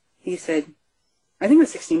he said, I think it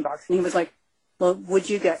was $16. And he was like, well, would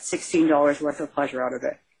you get $16 worth of pleasure out of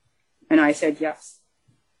it? And I said, yes.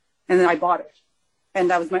 And then I bought it. And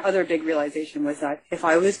that was my other big realization, was that if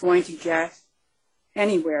I was going to get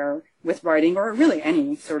anywhere with writing, or really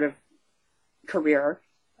any sort of career,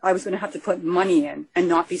 I was going to have to put money in and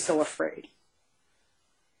not be so afraid.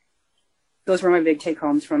 Those were my big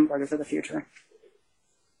take-homes from Writers of the Future.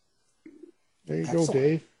 There you go,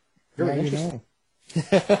 Dave. Very interesting.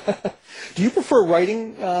 Do you prefer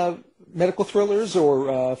writing medical thrillers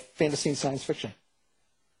or fantasy and science fiction?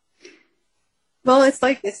 Well, it's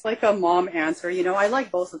like a mom answer. I like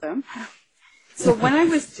both of them. So when I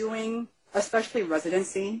was doing, especially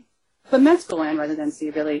residency, but med school and residency,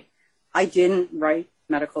 really, I didn't write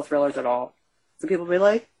medical thrillers at all. So people would be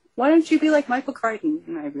like, why don't you be like Michael Crichton?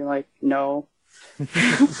 And I'd be like, no.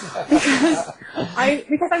 because I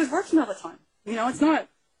was working all the time.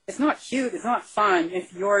 It's not cute, it's not fun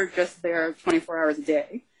if you're just there 24 hours a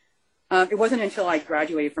day. It wasn't until I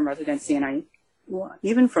graduated from residency and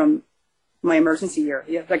even from my emergency year,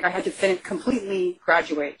 I had to completely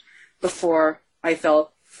graduate before I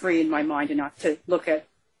felt free in my mind enough to look at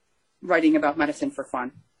writing about medicine for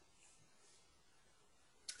fun.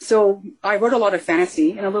 So I wrote a lot of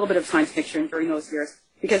fantasy and a little bit of science fiction during those years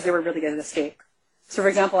because they were really good at escape. So, for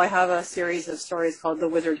example, I have a series of stories called The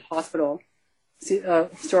Wizard Hospital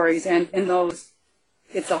stories, and in those,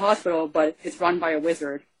 it's a hospital, but it's run by a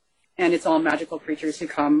wizard, and it's all magical creatures who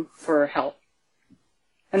come for help.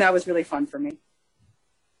 And that was really fun for me.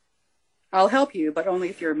 I'll help you, but only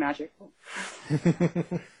if you're magical.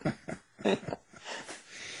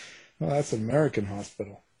 Well, that's an American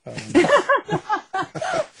hospital. Or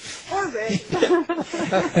Rick.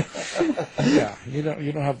 Yeah, you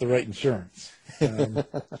don't have the right insurance.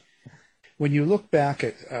 When you look back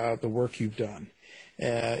at the work you've done,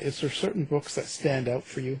 is there certain books that stand out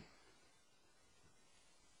for you?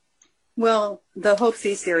 Well, the Hope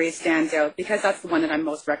C series stands out because that's the one that I'm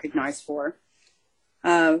most recognized for.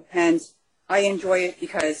 And I enjoy it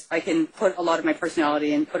because I can put a lot of my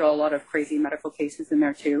personality and put a lot of crazy medical cases in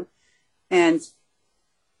there too, and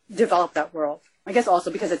develop that world. I guess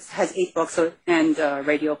also because it has 8 books and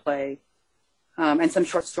radio play, and some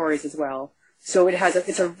short stories as well. So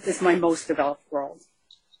it's my most developed world.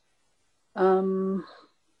 But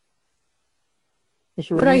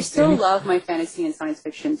I still love my fantasy and science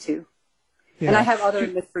fiction too. Yeah. And I have other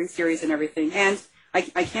mystery series and everything. And I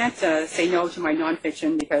can't say no to my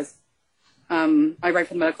nonfiction because I write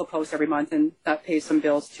for the Medical Post every month, and that pays some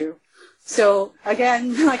bills too. So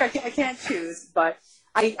again, I can't choose, but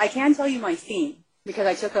I can tell you my theme because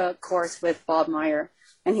I took a course with Bob Meyer,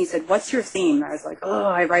 and he said, "What's your theme?" I was like,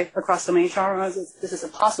 I write across so many genres. This is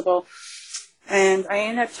impossible. And I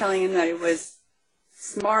ended up telling him that it was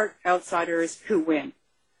smart outsiders who win.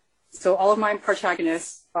 So all of my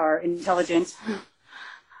protagonists are intelligent,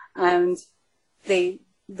 and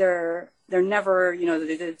they're never,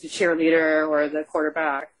 the cheerleader or the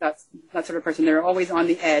quarterback. That sort of person. They're always on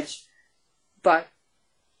the edge, but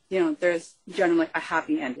there's generally a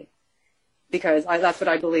happy ending because that's what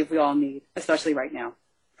I believe we all need, especially right now.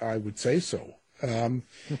 I would say so.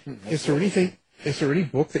 Is there any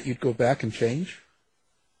book that you'd go back and change?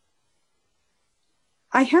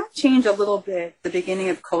 I have changed a little bit the beginning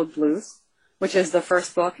of Code Blues, which is the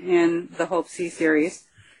first book in the Hope C series,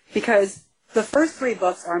 because the first 3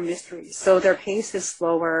 books are mysteries, so their pace is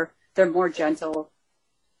slower, they're more gentle,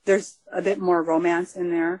 there's a bit more romance in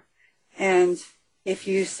there, and if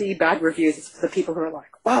you see bad reviews, it's the people who are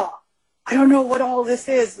like, wow, I don't know what all this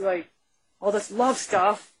is, like, all this love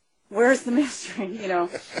stuff, where's the mystery,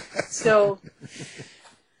 So,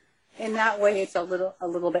 in that way, it's a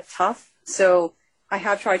little bit tough, so I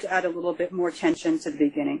have tried to add a little bit more tension to the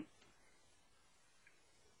beginning.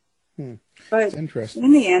 But interesting.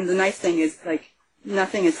 In the end, the nice thing is,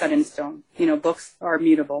 nothing is set in stone. Books are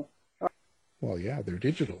mutable. Well, yeah, they're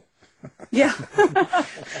digital. Yeah.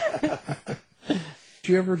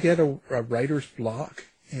 Do you ever get a writer's block?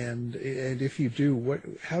 And if you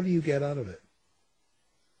do, how do you get out of it?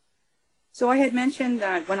 So I had mentioned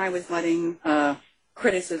that when I was letting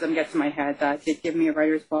criticism get to my head, that did give me a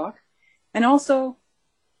writer's block. And also,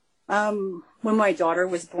 when my daughter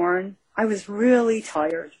was born, I was really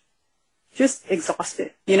tired, just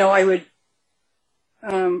exhausted. I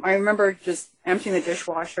remember just emptying the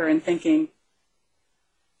dishwasher and thinking,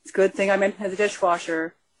 It's a good thing I'm in the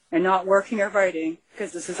dishwasher and not working or writing,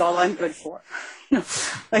 because this is all I'm good for.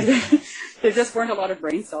 Like, there just weren't a lot of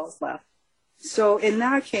brain cells left. So in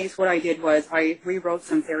that case, what I did was I rewrote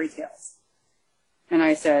some fairy tales. And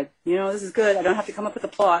I said, this is good. I don't have to come up with a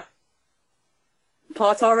plot. The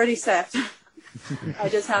plot's already set. I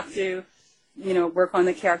just have to, work on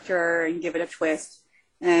the character and give it a twist.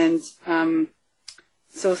 And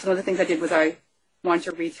so some of the things I did was I wanted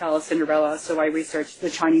to retell Cinderella, so I researched the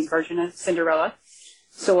Chinese version of Cinderella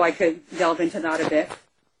so I could delve into that a bit.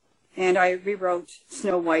 And I rewrote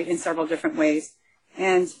Snow White in several different ways.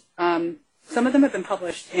 And some of them have been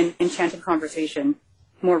published in Enchanted Conversation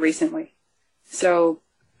more recently. So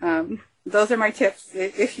those are my tips.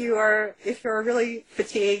 If you're really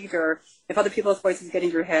fatigued, or if other people's voices get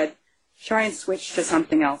in your head, try and switch to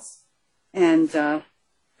something else. And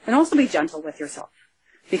also be gentle with yourself.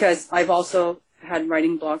 Because I've also had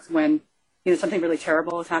writing blocks when, something really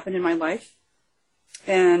terrible has happened in my life.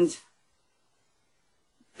 And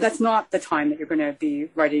that's not the time that you're going to be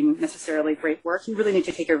writing necessarily great work. You really need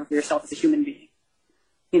to take care of yourself as a human being.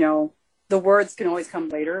 The words can always come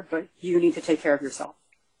later, but you need to take care of yourself,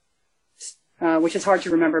 which is hard to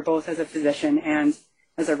remember both as a physician and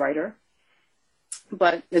as a writer,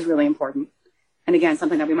 but is really important. And again,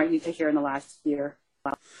 something that we might need to hear in the last year.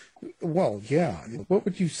 Well, yeah. What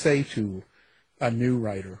would you say to a new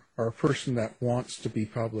writer, or a person that wants to be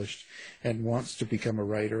published and wants to become a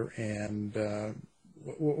writer, and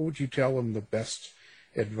what would you tell them the best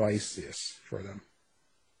advice is for them?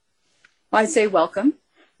 I'd say welcome.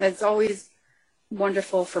 It's always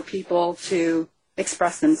wonderful for people to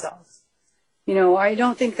express themselves. I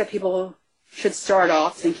don't think that people should start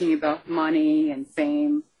off thinking about money and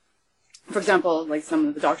fame. For example, like some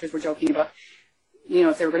of the doctors were joking about,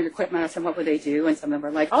 if they were going to quit medicine, what would they do? And some of them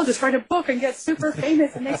were like, I'll just write a book and get super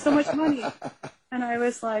famous and make so much money. And I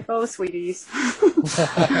was like, oh, sweeties. Some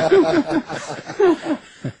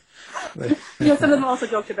of them also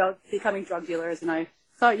joked about becoming drug dealers, and I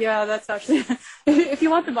thought, yeah, that's actually, if you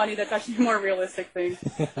want the money, that's actually a more realistic thing.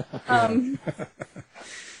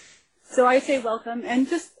 So I say welcome, and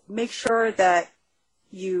just make sure that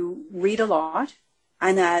you read a lot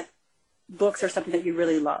and that books are something that you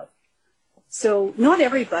really love. So not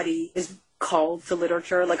everybody is called to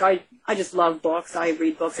literature. Like I just love books. I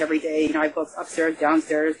read books every day. I have books upstairs,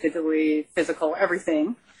 downstairs, digitally, physical,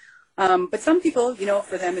 everything. But some people,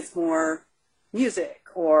 for them it's more music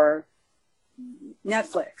or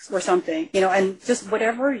Netflix or something, and just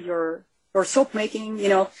whatever or soap making,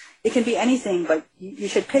 it can be anything, but you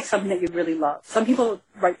should pick something that you really love. Some people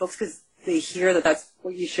write books because they hear that that's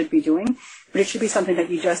what you should be doing, but it should be something that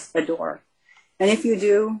you just adore. And if you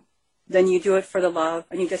do, then you do it for the love,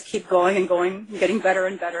 and you just keep going and going, and getting better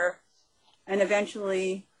and better. And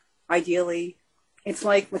eventually, ideally, it's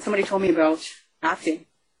like what somebody told me about acting.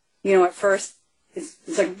 At first, it's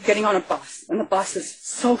like getting on a bus, and the bus is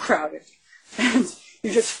so crowded, and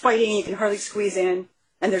you're just fighting, you can hardly squeeze in,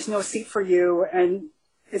 and there's no seat for you, and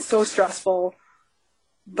it's so stressful.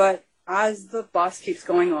 But as the bus keeps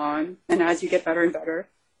going on, and as you get better and better,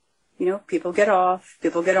 people get off,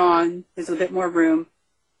 people get on, there's a bit more room,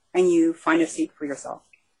 and you find a seat for yourself.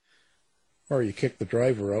 Or you kick the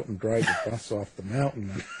driver out and drive the bus off the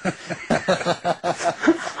mountain.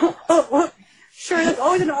 Sure, that's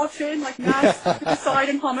always an option, like mass suicide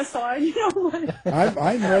and homicide,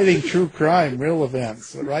 I'm writing true crime, real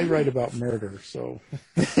events. I write about murder, so,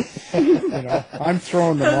 I'm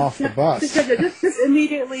throwing them off the bus. Just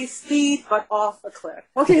immediately speed, but off a cliff.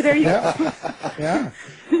 Okay, there you go. Yeah.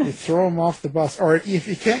 You throw them off the bus. Or if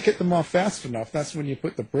you can't get them off fast enough, that's when you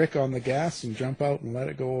put the brick on the gas and jump out and let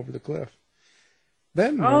it go over the cliff.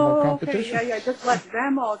 Then no more competition. Okay, yeah, just let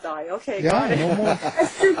them all die. Okay, yeah, got it. No more.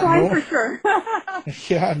 That's true crime for sure.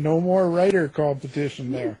 Yeah, no more writer competition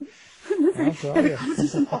there. I'll tell you.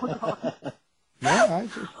 Yeah,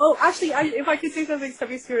 actually, if I could say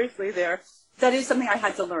something seriously there, that is something I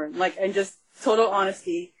had to learn, and just total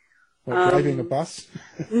honesty. What, driving a bus?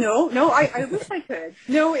 No, I wish I could.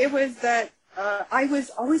 No, it was that I was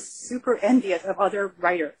always super envious of other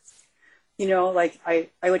writers. I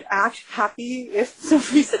would act happy if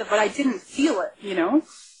somebody said it, but I didn't feel it,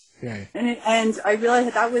 Yeah. And I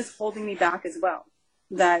realized that was holding me back as well.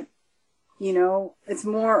 That, it's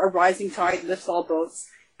more a rising tide lifts all boats,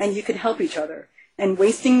 and you can help each other. And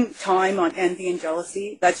wasting time on envy and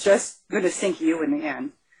jealousy, that's just going to sink you in the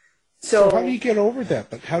end. So how do you get over that?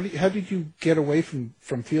 But how did you get away from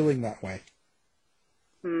feeling that way?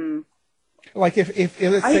 Like if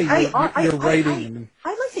let's say you're writing. I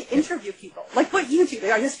like to interview people, like what you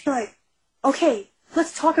do. I just feel like, okay,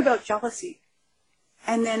 let's talk about jealousy.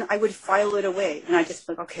 And then I would file it away. And I just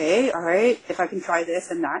like, okay, all right, if I can try this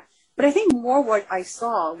and that. But I think more what I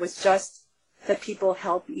saw was just that people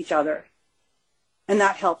help each other. And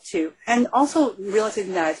that helped too. And also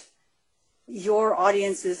realizing that your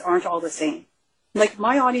audiences aren't all the same. Like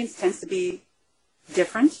my audience tends to be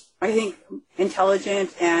different. I think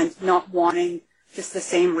intelligent and not wanting just the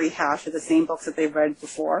same rehash of the same books that they've read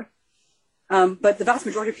before. But the vast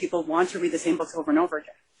majority of people want to read the same books over and over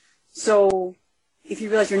again. So if you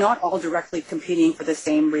realize you're not all directly competing for the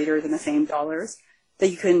same readers and the same dollars, that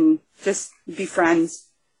you can just be friends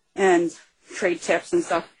and trade tips and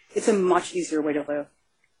stuff, it's a much easier way to live.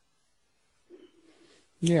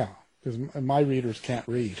 Yeah, because my readers can't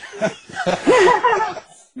read.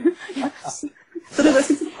 So they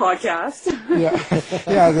listen to the podcast.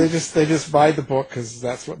 Yeah, they just buy the book because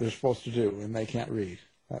that's what they're supposed to do, and they can't read.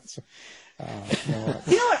 That's you know what?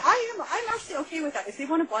 I'm actually okay with that. If they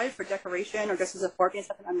want to buy it for decoration or just to support me and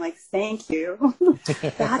stuff, I'm like, thank you.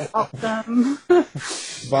 That's awesome.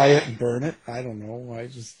 Buy it and burn it. I don't know.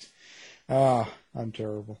 I'm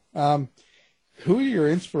terrible. Who are your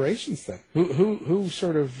inspirations then? Who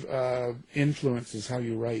sort of influences how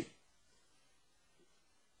you write?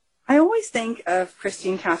 I always think of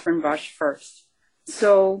Christine Catherine Bush first.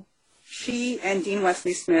 So she and Dean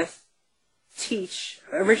Wesley Smith teach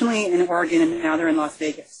originally in Oregon and now they're in Las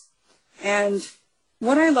Vegas. And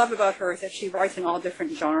what I love about her is that she writes in all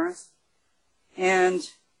different genres. And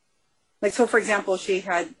like, so for example, she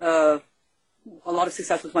had a lot of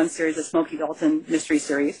success with one series, the Smokey Dalton mystery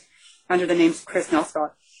series, under the name Chris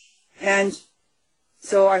Nelscott. And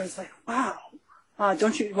so I was like, wow,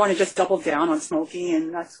 don't you want to just double down on Smokey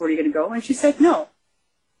and that's where you're going to go? And she said, no,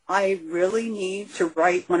 I really need to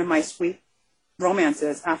write one of my sweet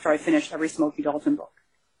romances after I finish every Smokey Dalton book.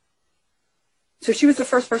 So she was the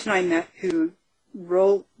first person I met who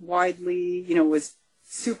wrote widely, was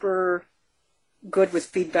super good with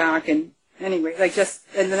feedback and anyway,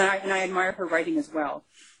 and I admire her writing as well,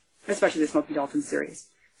 especially the Smokey Dalton series.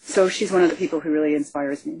 So she's one of the people who really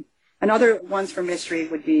inspires me. And other ones for mystery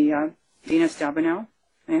would be Dina Stabenow,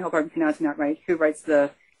 and I hope I'm pronouncing that right, who writes the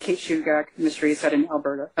Kate Shugak mystery set in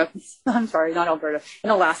Alberta. I'm sorry, not Alberta, in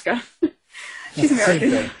Alaska. She's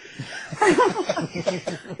American.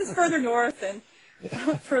 It's further north and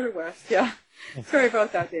further west, yeah. Sorry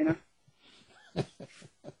about that, Dana.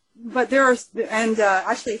 But there are, and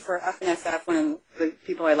actually for FNSF, one of the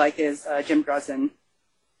people I like is Jim Drusin.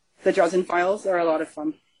 The Drusin Files are a lot of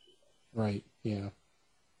fun. Right, yeah.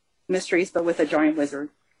 Mysteries, but with a giant wizard.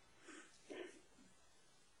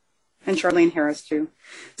 And Charlene Harris, too.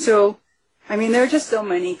 So, I mean, there are just so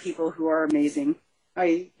many people who are amazing.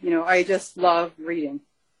 I just love reading.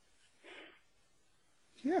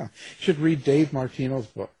 Yeah. You should read Dave Martino's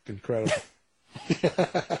book. Incredible.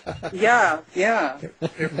 Yeah.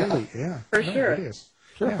 It really, yeah. For sure. It is.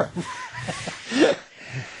 Sure. Yeah.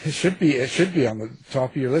 It should be on the top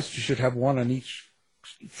of your list. You should have one on each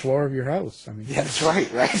floor of your house. I mean, yeah, that's right.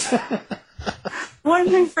 One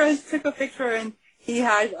of my friends took a picture and he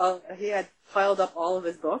had piled up all of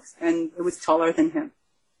his books and it was taller than him.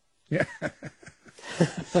 Yeah.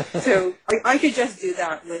 So I could just do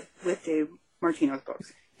that with Dave Martino's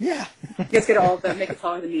books. Yeah. Just get all of them, make it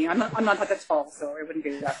taller than me. I'm not that tall, so it wouldn't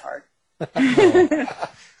be that hard.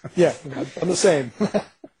 Yeah, I'm the same.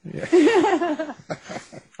 Yeah.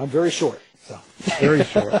 I'm very short. So. Very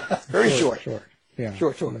short. Very short. Yeah.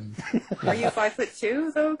 Short. Are you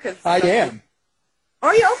 5'2" though? Cause I am.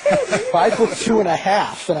 Are you okay?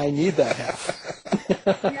 5'2.5", and I need that half.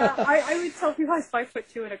 Yeah, I would tell people I was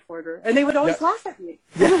 5'2.25", and they would always laugh at me.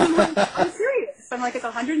 I'm like, I'm serious. I'm like, it's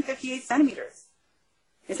 158 centimeters.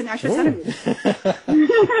 It's an extra centimeter.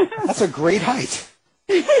 That's a great height.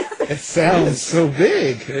 It sounds so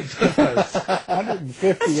big. It does.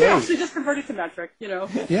 158. Actually, just converted to metric,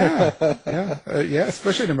 Yeah,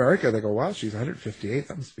 especially in America, they go, "Wow, she's 158.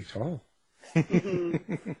 That must be tall."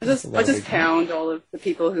 Mm-hmm. I just pound all of the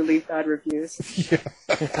people who leave bad reviews.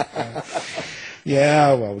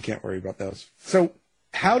 Yeah, well, we can't worry about those. So,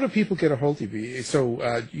 how do people get a hold of you? So,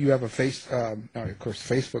 you have a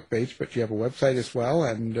Facebook page, but you have a website as well,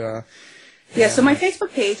 and yeah. So my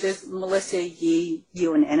Facebook page is Melissa Yee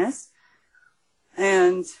Ewan Ennis,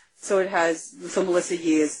 and so it has Melissa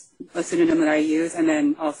Yee is a pseudonym that I use, and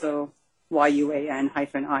then also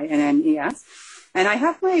YUAN-INNES. And I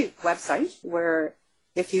have my website where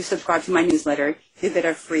if you subscribe to my newsletter, you get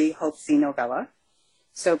a free Hope C novella.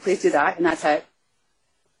 So please do that. And that's at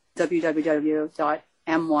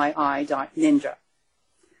www.myi.ninja.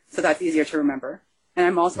 So that's easier to remember. And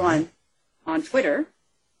I'm also on Twitter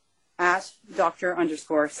at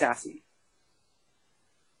Dr._Sassy.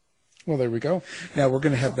 Well, there we go. Now, we're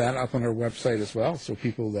going to have that up on our website as well, so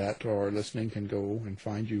people that are listening can go and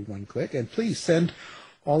find you one click. And please send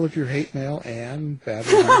all of your hate mail and bad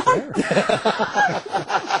reviews there.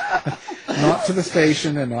 Not to the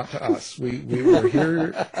station and not to us. We're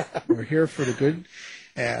here for the good,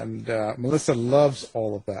 and Melissa loves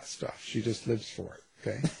all of that stuff. She just lives for it,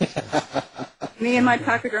 okay? So. Me and my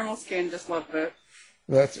pachydermal skin just love it.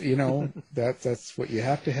 That's that's what you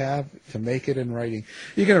have to make it in writing.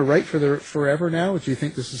 You're going to write for forever now? Do you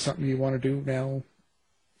think this is something you want to do now,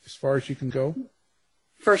 as far as you can go?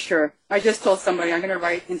 For sure. I just told somebody I'm going to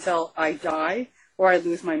write until I die or I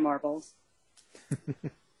lose my marbles.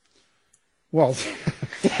 Well,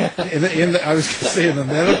 I was going to say in the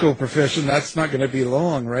medical profession, that's not going to be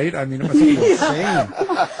long, right? I mean, it must be insane.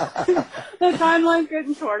 The timeline's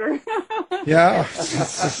getting shorter. Yeah,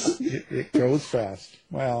 it goes fast.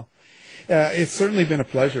 Well, it's certainly been a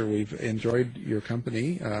pleasure. We've enjoyed your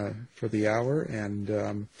company for the hour,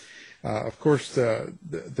 and of course, the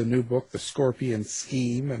new book, The Scorpion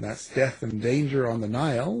Scheme, and that's Death and Danger on the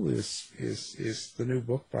Nile, is the new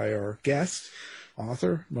book by our guest,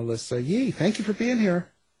 author Melissa Yee. Thank you for being here.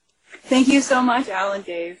 Thank you so much, Al and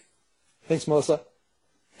Dave. Thanks, Melissa.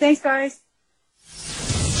 Thanks, guys.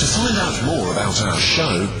 To find out more about our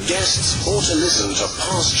show, guests, or to listen to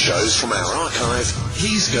past shows from our archive,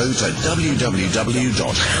 please go to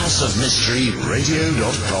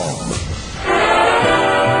www.houseofmysteryradio.com.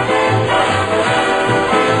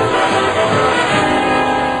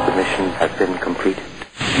 The mission has been completed.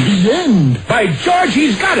 The end! By George,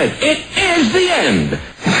 he's got it! It is the end!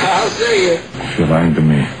 I'll see you. If you're lying to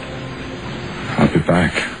me, I'll be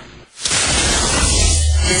back.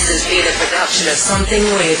 This has been a production of Something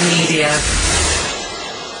Weird Media.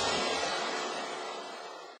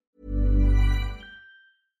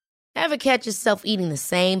 Ever catch yourself eating the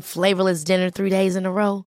same flavorless dinner 3 days in a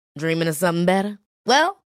row? Dreaming of something better?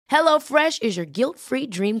 Well, HelloFresh is your guilt-free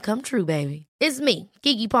dream come true, baby. It's me,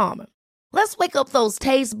 Keke Palmer. Let's wake up those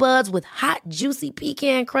taste buds with hot, juicy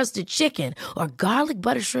pecan-crusted chicken or garlic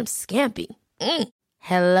butter shrimp scampi.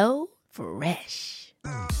 Hello Fresh.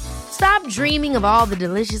 Stop dreaming of all the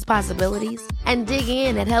delicious possibilities and dig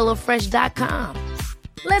in at HelloFresh.com.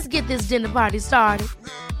 Let's get this dinner party started.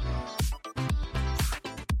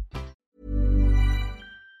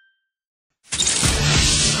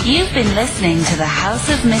 You've been listening to the House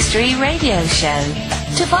of Mystery radio show.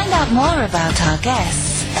 To find out more about our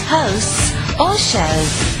guests, hosts, or shows,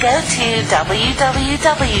 go to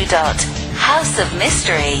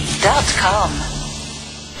www.houseofmystery.com.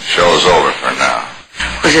 Show's over for now.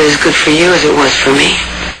 Was it as good for you as it was for me?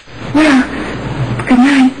 Well, good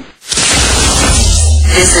night.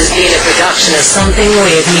 This has been a production of Something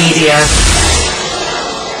Weird Media.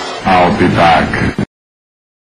 I'll be back.